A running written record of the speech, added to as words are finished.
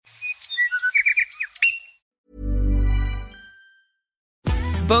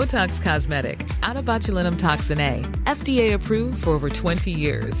Botox Cosmetic, out of botulinum toxin A, FDA approved for over 20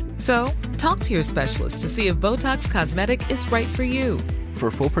 years. So, talk to your specialist to see if Botox Cosmetic is right for you. For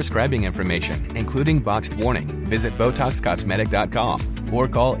full prescribing information, including boxed warning, visit BotoxCosmetic.com or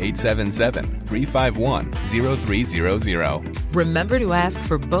call 877-351-0300. Remember to ask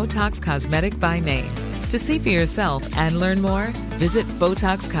for Botox Cosmetic by name. To see for yourself and learn more, visit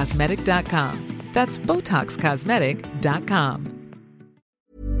BotoxCosmetic.com. That's BotoxCosmetic.com.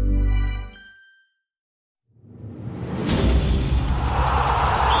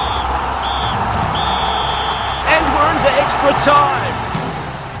 And we're into extra time.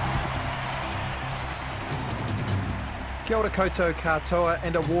 Kia ora koutou katoa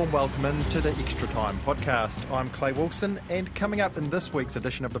and a warm welcome into the Extra Time podcast. I'm Clay Wilson, and coming up in this week's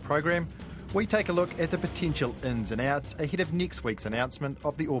edition of the program, we take a look at the potential ins and outs ahead of next week's announcement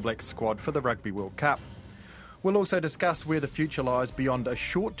of the All Blacks squad for the Rugby World Cup. We'll also discuss where the future lies beyond a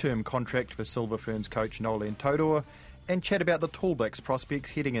short-term contract for Silver Ferns coach Noeline Taurua, and chat about the Tall Blacks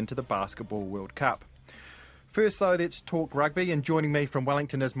prospects heading into the Basketball World Cup. First, though, let's talk rugby, and joining me from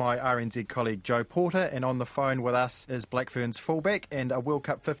Wellington is my RNZ colleague Joe Porter, and on the phone with us is Black Ferns fullback and a World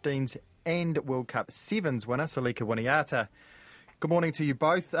Cup 15s and World Cup 7s winner, Salika Winiata. Good morning to you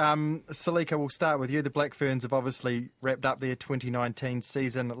both. Salika, we'll start with you. The Black Ferns have obviously wrapped up their 2019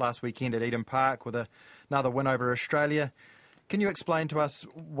 season last weekend at Eden Park with another win over Australia. Can you explain to us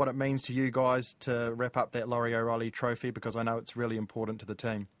what it means to you guys to wrap up that Laurie O'Reilly trophy, because I know it's really important to the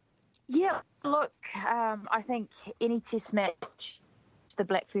team? Yeah, look, I think any test match the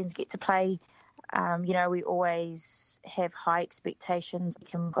Black Ferns get to play, we always have high expectations. We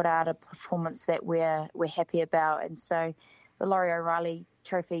can put out a performance that we're happy about, and so the Laurie O'Reilly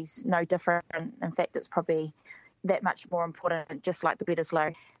trophy's no different. In fact, it's probably that much more important, just like the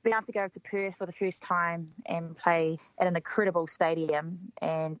Bledisloe. Being able to go to Perth for the first time and play at an incredible stadium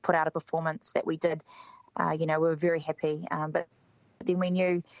and put out a performance that we did, we were very happy. But then we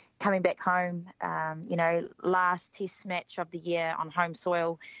knew coming back home, last test match of the year on home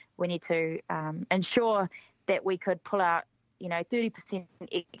soil, we need to ensure that we could pull out 30%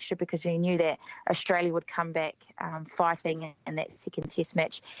 extra, because we knew that Australia would come back fighting in that second test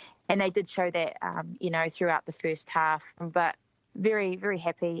match. And they did show that, throughout the first half. But very, very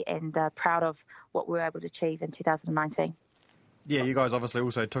happy and proud of what we were able to achieve in 2019. Yeah, you guys obviously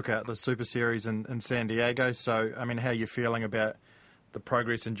also took out the Super Series in San Diego. So, I mean, how are you feeling about the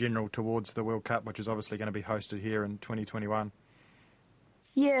progress in general towards the World Cup, which is obviously going to be hosted here in 2021?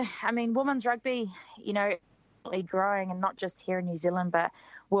 Yeah, I mean, women's rugby, growing, and not just here in New Zealand but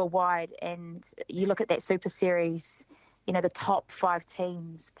worldwide. And you look at that Super Series, the top 5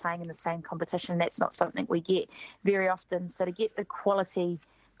 teams playing in the same competition, that's not something we get very often. So to get the quality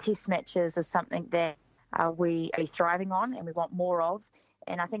test matches is something that we are thriving on and we want more of.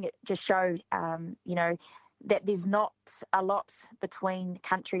 And I think it just showed that there's not a lot between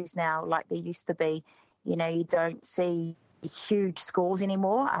countries now like there used to be. You don't see huge scores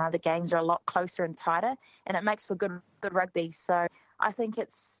anymore. The games are a lot closer and tighter, and it makes for good rugby. So I think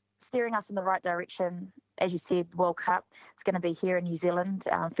it's steering us in the right direction. As you said, World Cup, it's going to be here in New Zealand,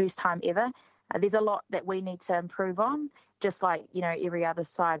 first time ever. There's a lot that we need to improve on, just like, every other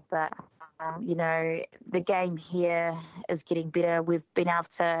side. But, the game here is getting better. We've been able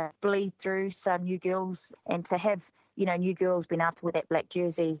to bleed through some new girls, and to have, new girls being able to wear that black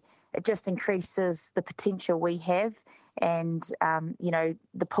jersey, it just increases the potential we have and,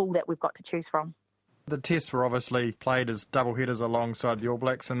 the pool that we've got to choose from. The tests were obviously played as double headers alongside the All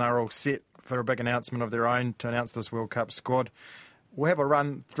Blacks, and they're all set for a big announcement of their own to announce this World Cup squad. We'll have a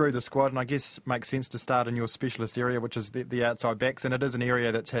run through the squad, and I guess it makes sense to start in your specialist area, which is the outside backs, and it is an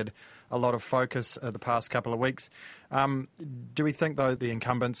area that's had a lot of focus the past couple of weeks. Do we think, though, the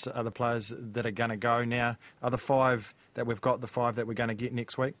incumbents are the players that are going to go now? Are the 5 that we've got the 5 that we're going to get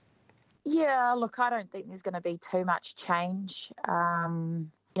next week? Yeah, look, I don't think there's going to be too much change.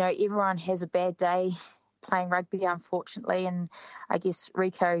 Everyone has a bad day playing rugby, unfortunately, and I guess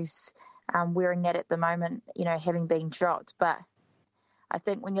Rico's wearing that at the moment, having been dropped. But I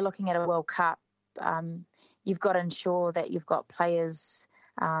think when you're looking at a World Cup, you've got to ensure that you've got players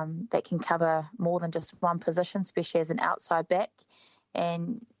that can cover more than just one position, especially as an outside back.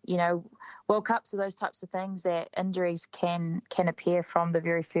 And, World Cups are those types of things that injuries can appear from the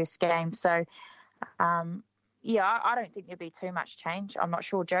very first game. So, I don't think there'll be too much change. I'm not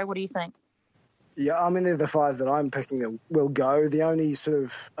sure. Joe, what do you think? Yeah, I mean, they're the 5 that I'm picking that will go. The only sort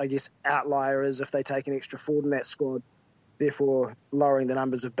of, outlier is if they take an extra forward in that squad, therefore lowering the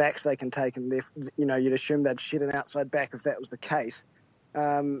numbers of backs they can take, and you'd assume they'd shed an outside back if that was the case.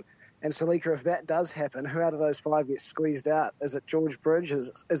 And Salika, if that does happen, who out of those 5 gets squeezed out? Is it George Bridge?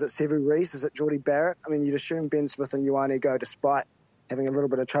 Is it Sevu Reece? Is it Geordie Barrett? I mean, you'd assume Ben Smith and Ioane go, despite having a little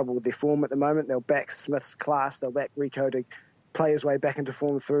bit of trouble with their form at the moment. They'll back Smith's class. They'll back Rico to play his way back into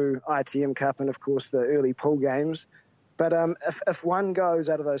form through ITM Cup and, of course, the early pool games. But if one goes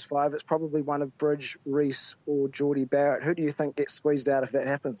out of those 5, it's probably one of Bridge, Reece or Geordie Barrett. Who do you think gets squeezed out if that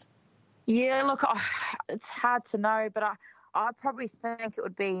happens? Yeah, look, it's hard to know, but I probably think it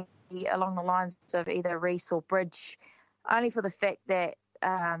would be along the lines of either Reece or Bridge, only for the fact that,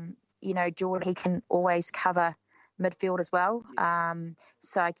 Geordie, he can always cover midfield as well. Yes.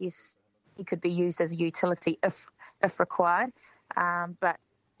 So I guess he could be used as a utility if required. But,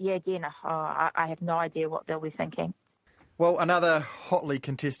 yeah, again, I have no idea what they'll be thinking. Well, another hotly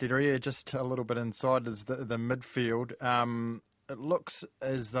contested area, just a little bit inside, is the midfield. It looks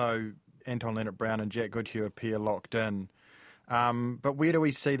as though Anton Lienert-Brown and Jack Goodhue appear locked in. But where do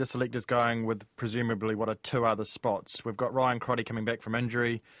we see the selectors going with presumably what are 2 other spots? We've got Ryan Crotty coming back from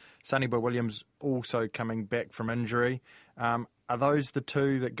injury, Sonny Bill Williams also coming back from injury. Are those the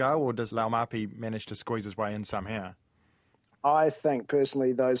 2 that go, or does Laumape manage to squeeze his way in somehow? I think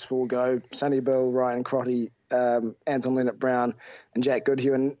personally those 4 go. Sonny Bill, Ryan Crotty, Anton Lienert-Brown and Jack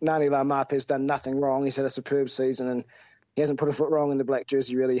Goodhue. And Ngani Laumape has done nothing wrong. He's had a superb season and he hasn't put a foot wrong in the black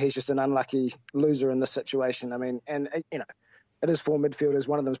jersey, really. He's just an unlucky loser in this situation. I mean, and, it is 4 midfielders.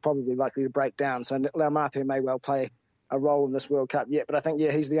 One of them is probably likely to break down. So Laumape may well play a role in this World Cup yet. But I think,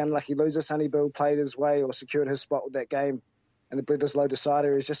 he's the unlucky loser. Sonny Bill played his way or secured his spot with that game. And the Bledisloe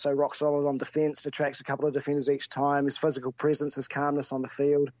decider is just so rock solid on defence, attracts a couple of defenders each time. His physical presence, his calmness on the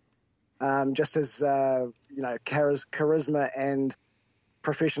field, just his, charisma and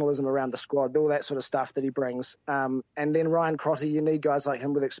professionalism around the squad, all that sort of stuff that he brings. And then Ryan Crotty, you need guys like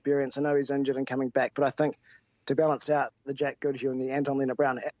him with experience. I know he's injured and coming back, but I think to balance out the Jack Goodhue and the Anton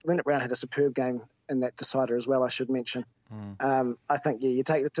Lienert-Brown had a superb game in that decider as well, I should mention. I think, you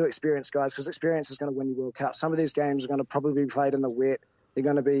take the 2 experienced guys because experience is going to win you World Cup. Some of these games are going to probably be played in the wet. They're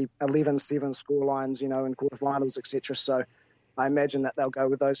going to be 11-7 scorelines, in quarterfinals, etc. So I imagine that they'll go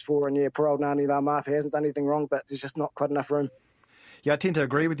with those 4. And, poor old Ngani Laumape hasn't done anything wrong, but there's just not quite enough room. Yeah, I tend to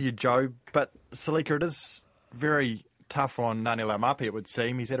agree with you, Joe, but Salika, it is very tough on Ngani Laumape, it would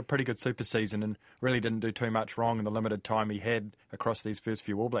seem. He's had a pretty good super season and really didn't do too much wrong in the limited time he had across these first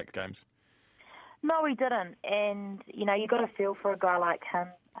few All Blacks games. No, he didn't. And, you've got to feel for a guy like him.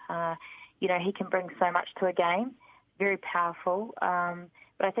 He can bring so much to a game, very powerful.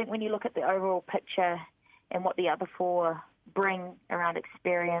 But I think when you look at the overall picture and what the other 4 bring around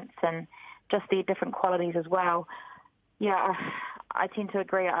experience and just their different qualities as well, I tend to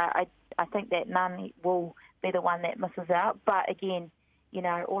agree. I think that Ngani will be the one that misses out. But again,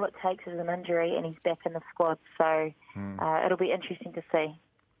 all it takes is an injury and he's back in the squad. So it'll be interesting to see.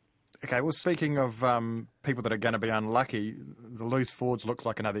 Okay, well, speaking of people that are going to be unlucky, the loose forwards looks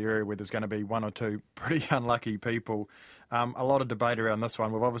like another area where there's going to be 1 or 2 pretty unlucky people. A lot of debate around this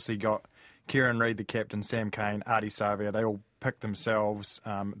one. We've obviously got Kieran Reid, the captain, Sam Cane, Ardie Savea. They all picked themselves.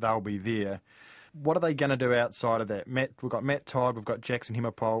 They'll be there. What are they going to do outside of that? We've got Matt Todd, we've got Jackson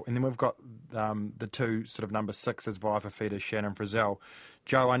Himapole, and then we've got the 2 sort of number 6s, Vaea Fifita, Shannon Frizzell.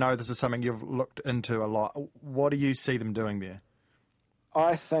 Joe, I know this is something you've looked into a lot. What do you see them doing there?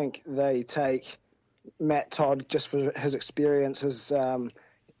 I think they take Matt Todd just for his experience.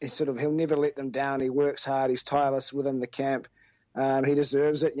 He'll never let them down. He works hard. He's tireless within the camp. He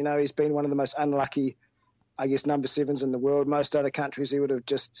deserves it. He's been one of the most unlucky, number 7s in the world. Most other countries, he would have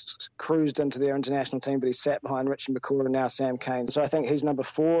just cruised into their international team, but he sat behind Richie McCaw and now Sam Cane. So I think he's number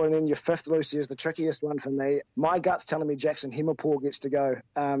 4. And then your 5th, Lucy, is the trickiest one for me. My gut's telling me Jackson Himapole gets to go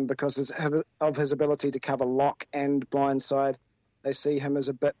because of his ability to cover lock and blindside. They see him as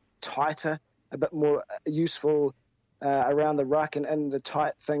a bit tighter, a bit more useful around the ruck and in the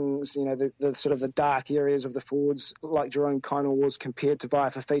tight things, the sort of the dark areas of the forwards, like Jerome Kynal was compared to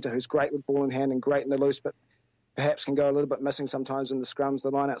Vaea Fifita, who's great with ball in hand and great in the loose, but perhaps can go a little bit missing sometimes in the scrums,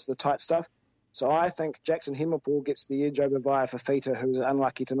 the lineouts, the tight stuff. So I think Jackson Himapole gets the edge over Vaea Fifita, who's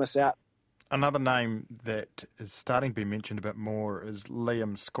unlucky to miss out. Another name that is starting to be mentioned a bit more is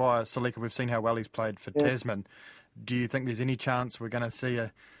Liam Squire. Salika, we've seen how well he's played for Tasman. Do you think there's any chance we're going to see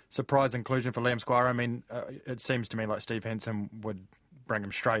a surprise inclusion for Liam Squire? I mean, it seems to me like Steve Hansen would bring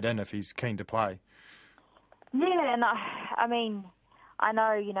him straight in if he's keen to play. Yeah, and I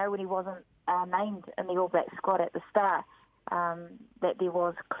know, when he wasn't named in the All Black squad at the start, that there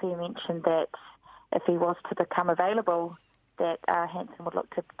was clear mention that if he was to become available, that Hansen would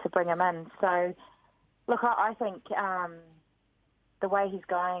look to bring him in. So, look, I think the way he's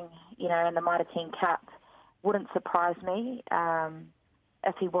going, in the Mitre 10 Cup wouldn't surprise me.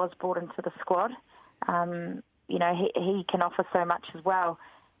 if he was brought into the squad. He can offer so much as well.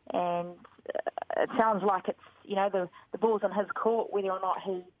 And it sounds like it's, the ball's in his court whether or not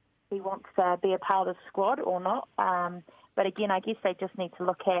he wants to be a part of the squad or not. But again, I guess they just need to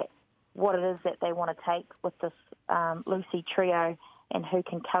look at what it is that they want to take with this Lucy trio and who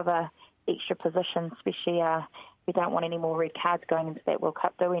can cover extra positions, especially we don't want any more red cards going into that World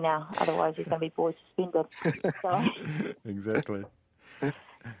Cup, do we now? Otherwise there's going to be boys suspended. So. Exactly.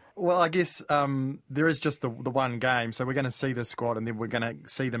 Well, I guess there is just the one game, so we're going to see the squad and then we're going to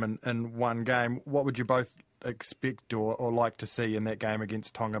see them in one game. What would you both expect or like to see in that game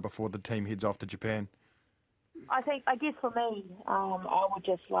against Tonga before the team heads off to Japan? I guess for me, I would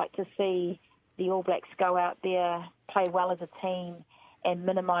just like to see the All Blacks go out there, play well as a team and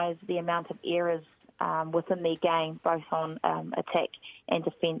minimise the amount of errors within their game, both on attack and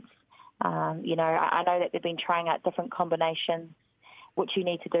defence. I know that they've been trying out different combinations, which you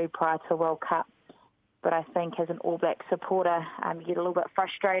need to do prior to a World Cup. But I think as an All Black supporter, you get a little bit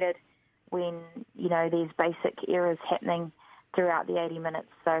frustrated when, there's basic errors happening throughout the 80 minutes.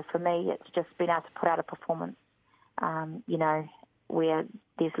 So for me, it's just been able to put out a performance, where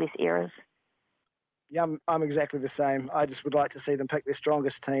there's less errors. Yeah, I'm exactly the same. I just would like to see them pick their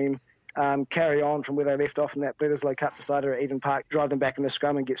strongest team, carry on from where they left off in that Bledisloe Cup decider at Eden Park, drive them back in the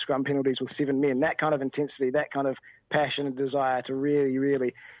scrum and get scrum penalties with 7 men. That kind of intensity, that kind of passion and desire to really,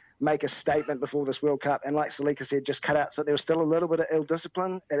 really make a statement before this World Cup. And like Salika said, just cut out. So there was still a little bit of ill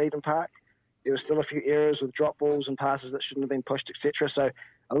discipline at Eden Park. There was still a few errors with drop balls and passes that shouldn't have been pushed, etc. So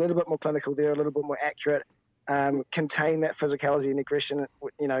a little bit more clinical there, a little bit more accurate. Contain that physicality and aggression.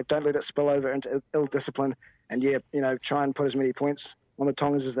 Don't let it spill over into ill discipline. And try and put as many points on the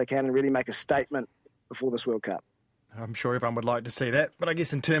Tongans as they can and really make a statement before this World Cup. I'm sure everyone would like to see that. But I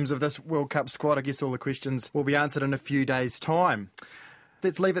guess in terms of this World Cup squad, I guess all the questions will be answered in a few days' time.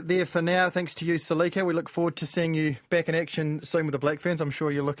 Let's leave it there for now. Thanks to you, Salika. We look forward to seeing you back in action soon with the Black Ferns. I'm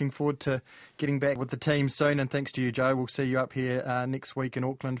sure you're looking forward to getting back with the team soon. And thanks to you, Joe. We'll see you up here next week in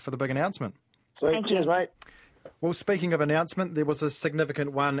Auckland for the big announcement. Sweet. Cheers, mate. Well, speaking of announcement, there was a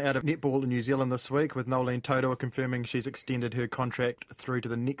significant one out of netball in New Zealand this week with Nolene Tautoa confirming she's extended her contract through to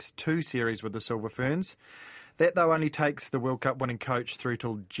the next 2 series with the Silver Ferns. That, though, only takes the World Cup winning coach through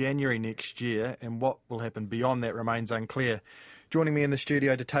till January next year, and what will happen beyond that remains unclear. Joining me in the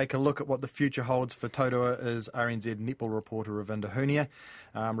studio to take a look at what the future holds for Tautoa is RNZ netball reporter Ravinda Hunia.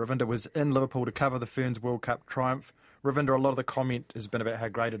 Ravinda was in Liverpool to cover the Ferns World Cup triumph. Ravinda, a lot of the comment has been about how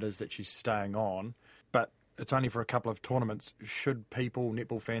great it is that she's staying on, but it's only for a couple of tournaments. Should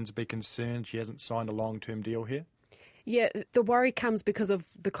netball fans, be concerned she hasn't signed a long-term deal here? Yeah, the worry comes because of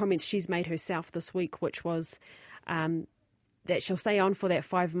the comments she's made herself this week, which was that she'll stay on for that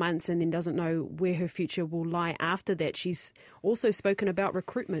 5 months and then doesn't know where her future will lie after that. She's also spoken about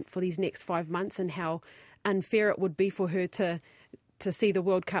recruitment for these next 5 months and how unfair it would be for her to see the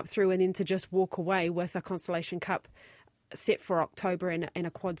World Cup through and then to just walk away with a Constellation Cup set for October and a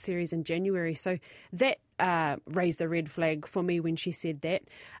quad series in January. So that raised a red flag for me when she said that.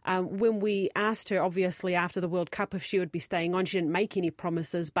 When we asked her, obviously, after the World Cup if she would be staying on, she didn't make any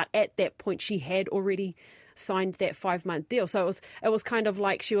promises, but at that point she had already signed that 5-month deal. So it was kind of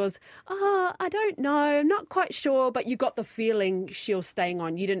like she was, I don't know, I'm not quite sure, but you got the feeling she was staying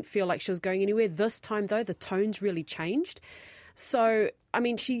on. You didn't feel like she was going anywhere. This time, though, the tone's really changed. So, I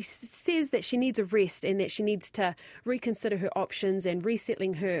mean, she says that she needs a rest and that she needs to reconsider her options and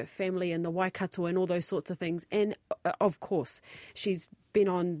resettling her family in the Waikato and all those sorts of things. And, of course, she's been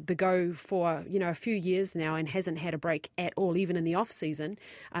on the go for, a few years now and hasn't had a break at all, even in the off-season,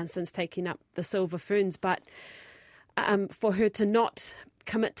 since taking up the Silver Ferns. But for her to not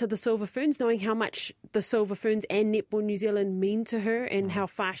commit to the Silver Ferns, knowing how much the Silver Ferns and Netball New Zealand mean to her and how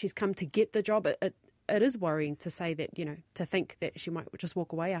far she's come to get the job, it is worrying to say that, to think that she might just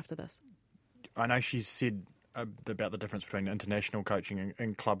walk away after this. I know she's said about the difference between international coaching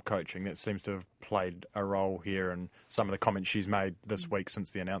and club coaching. That seems to have played a role here in some of the comments she's made this week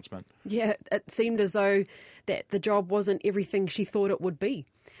since the announcement. Yeah, it seemed as though that the job wasn't everything she thought it would be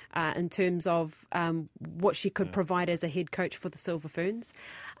in terms of what she could provide as a head coach for the Silver Ferns.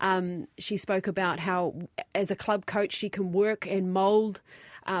 She spoke about how, as a club coach, she can work and mould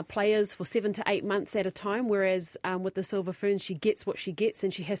players for 7 to 8 months at a time, whereas with the Silver Ferns, she gets what she gets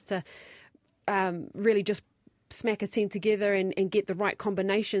and she has to really just smack a team together and get the right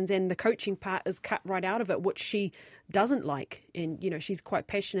combinations, and the coaching part is cut right out of it, which she doesn't like. And, she's quite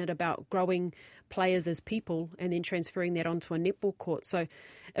passionate about growing players as people and then transferring that onto a netball court. So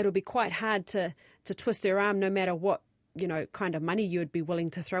it'll be quite hard to twist her arm no matter what, kind of money you would be willing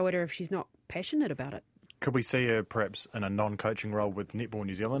to throw at her if she's not passionate about it. Could we see her perhaps in a non-coaching role with Netball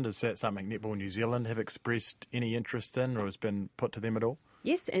New Zealand? Is that something Netball New Zealand have expressed any interest in or has been put to them at all?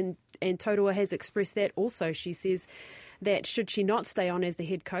 Yes, and Taurua has expressed that also. She says that should she not stay on as the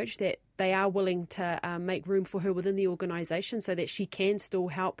head coach, that they are willing to make room for her within the organisation so that she can still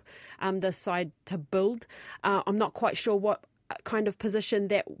help this side to build. I'm not quite sure what kind of position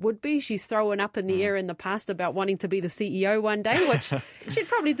that would be. She's thrown up in the air in the past about wanting to be the CEO one day, which she'd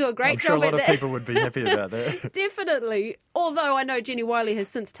probably do a great job at. I'm sure a lot of people would be happy about that. Definitely. Although I know Jenny Wiley has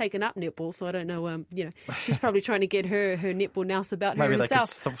since taken up netball, so I don't know. She's probably trying to get her netball nous about her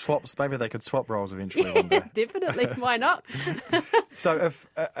herself. Maybe they could swap roles eventually one day. Definitely. Why not? So if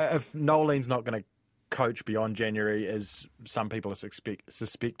Nolene's not going to coach beyond January, as some people are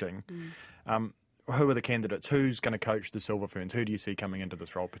suspecting, who are the candidates? Who's going to coach the Silver Ferns? Who do you see coming into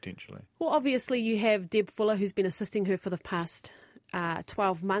this role potentially? Well, obviously you have Deb Fuller, who's been assisting her for the past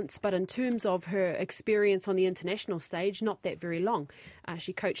 12 months, but in terms of her experience on the international stage, not that very long.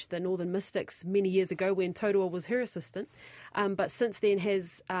 She coached the Northern Mystics many years ago when Taurua was her assistant, but since then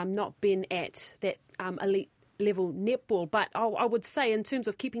has not been at that elite level netball. But I would say in terms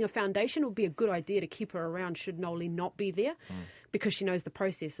of keeping a foundation, it would be a good idea to keep her around should Nolene not be there because she knows the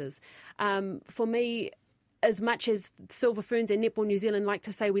processes. For me, as much as Silver Ferns and Netball New Zealand like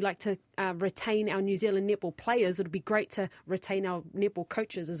to say we like to retain our New Zealand netball players, it would be great to retain our netball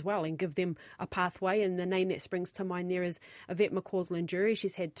coaches as well and give them a pathway. And the name that springs to mind there is Yvette McCausland-Jury.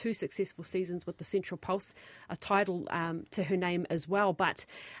 She's had 2 successful seasons with the Central Pulse, a title to her name as well. But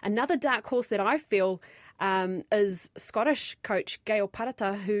another dark horse that I feel is Scottish coach Gail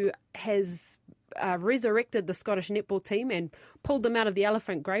Parata, who has resurrected the Scottish netball team and pulled them out of the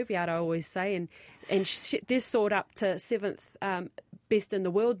elephant graveyard, I always say, and they're soared up to 7th best in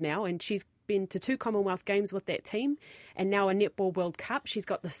the world now, and she's been to 2 Commonwealth Games with that team and now a Netball World Cup. She's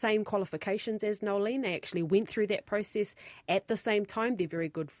got the same qualifications as Nolene. They actually went through that process at the same time. They're very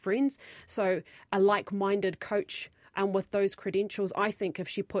good friends. So a like-minded coach with those credentials, I think if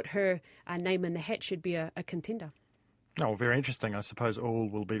she put her name in the hat, she'd be a contender. Oh, very interesting. I suppose all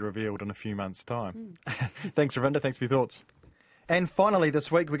will be revealed in a few months' time. Thanks, Ravinda. Thanks for your thoughts. And finally this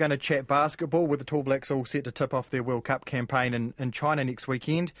week we're going to chat basketball with the Tall Blacks all set to tip off their World Cup campaign in China next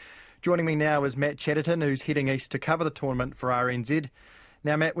weekend. Joining me now is Matt Chatterton, who's heading east to cover the tournament for RNZ.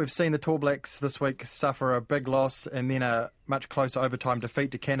 Now, Matt, we've seen the Tall Blacks this week suffer a big loss and then a much closer overtime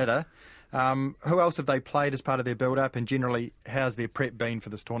defeat to Canada. Who else have they played as part of their build-up, and generally how's their prep been for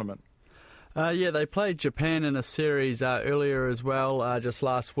this tournament? They played Japan in a series earlier as well, just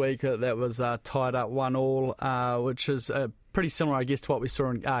last week. That was tied up 1-1, which is pretty similar, I guess, to what we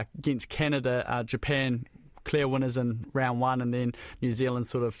saw against Canada. Japan clear winners in round 1, and then New Zealand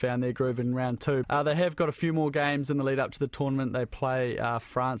sort of found their groove in round 2. They have got a few more games in the lead up to the tournament. They play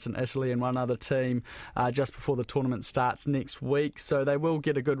France and Italy and one other team just before the tournament starts next week, so they will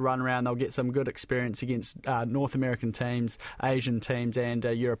get a good run around. They'll get some good experience against North American teams, Asian teams and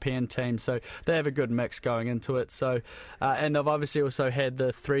European teams, so they have a good mix going into it. So, and they've obviously also had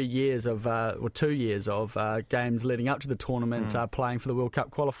the 2 years of games leading up to the tournament playing for the World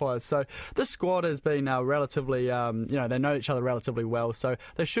Cup qualifiers. So this squad has been relatively, they know each other relatively well, so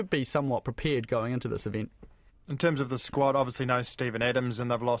they should be somewhat prepared going into this event. In terms of the squad, obviously no Stephen Adams,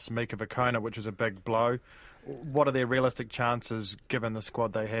 and they've lost Mika Vakona, which is a big blow. What are their realistic chances given the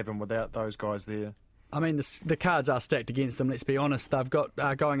squad they have and without those guys there? I mean, the cards are stacked against them, let's be honest. They've got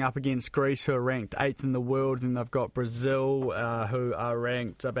going up against Greece, who are ranked 8th in the world, and they've got Brazil, who are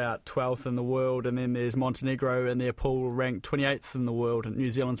ranked about 12th in the world, and then there's Montenegro in their pool, ranked 28th in the world, and New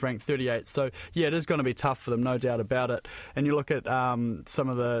Zealand's ranked 38th. So, yeah, it is going to be tough for them, no doubt about it. And you look at some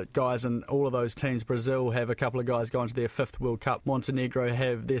of the guys in all of those teams. Brazil have a couple of guys going to their 5th World Cup. Montenegro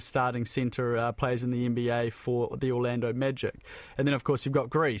have their starting centre plays in the NBA for the Orlando Magic. And then, of course, you've got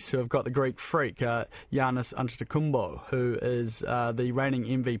Greece, who have got the Greek freak, Giannis Antetokounmpo, who is the reigning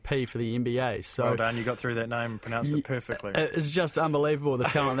MVP for the NBA. So, well done, you got through that name, pronounced it perfectly. It's just unbelievable the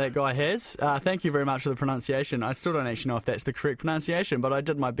talent that guy has. Thank you very much for the pronunciation. I still don't actually know if that's the correct pronunciation, but I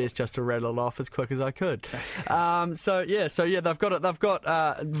did my best just to rattle it off as quick as I could. So they've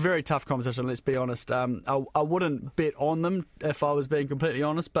got very tough competition, let's be honest. I wouldn't bet on them if I was being completely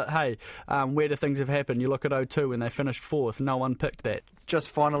honest, but hey, where do things have happened? You look at 0-2 when they finished 4th, no one picked that. Just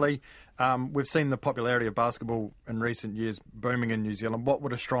finally, we've seen the popularity of basketball in recent years booming in New Zealand. What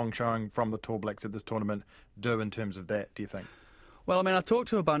would a strong showing from the Tall Blacks at this tournament do in terms of that, do you think? Well, I mean, I talked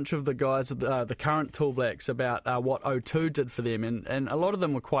to a bunch of the guys, the current Tall Blacks, about what 02 did for them, and a lot of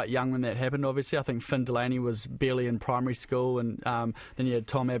them were quite young when that happened, obviously. I think Finn Delaney was barely in primary school, and then you had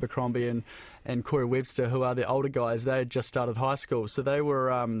Tom Abercrombie and Corey Webster, who are the older guys. They had just started high school, so they were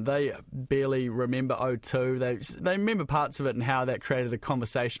they barely remember 02. They remember parts of it and how that created a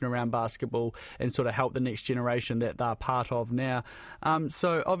conversation around basketball and sort of helped the next generation that they're part of now.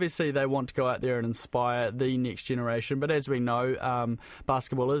 So obviously they want to go out there and inspire the next generation, but as we know,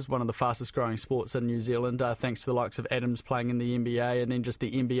 basketball is one of the fastest growing sports in New Zealand, thanks to the likes of Adams playing in the NBA, and then just the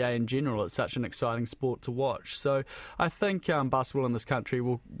NBA in general. It's such an exciting sport to watch. So I think basketball in this country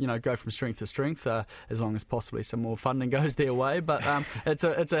will go from strength to strength, as long as possibly some more funding goes their way. But it's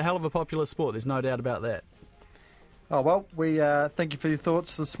a hell of a popular sport. There's no doubt about that. Oh, well, we thank you for your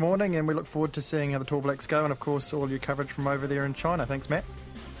thoughts this morning, and we look forward to seeing how the Tall Blacks go, and of course all your coverage from over there in China. Thanks, Matt.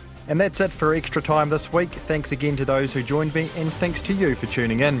 And that's it for Extra Time this week. Thanks again to those who joined me, and thanks to you for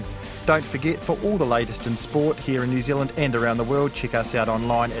tuning in. Don't forget, for all the latest in sport here in New Zealand and around the world, check us out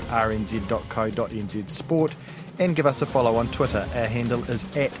online at rnz.co.nz sport. And give us a follow on Twitter. Our handle is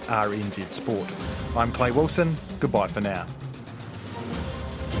 @RNZSport. I'm Clay Wilson. Goodbye for now.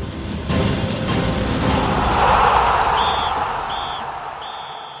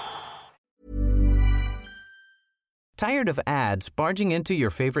 Tired of ads barging into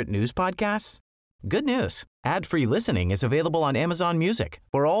your favorite news podcasts? Good news. Ad-free listening is available on Amazon Music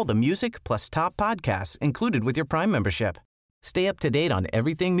for all the music plus top podcasts included with your Prime membership. Stay up to date on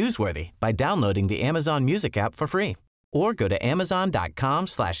everything newsworthy by downloading the Amazon Music app for free or go to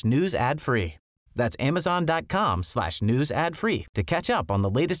amazon.com/news ad free. That's amazon.com/news ad free to catch up on the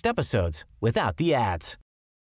latest episodes without the ads.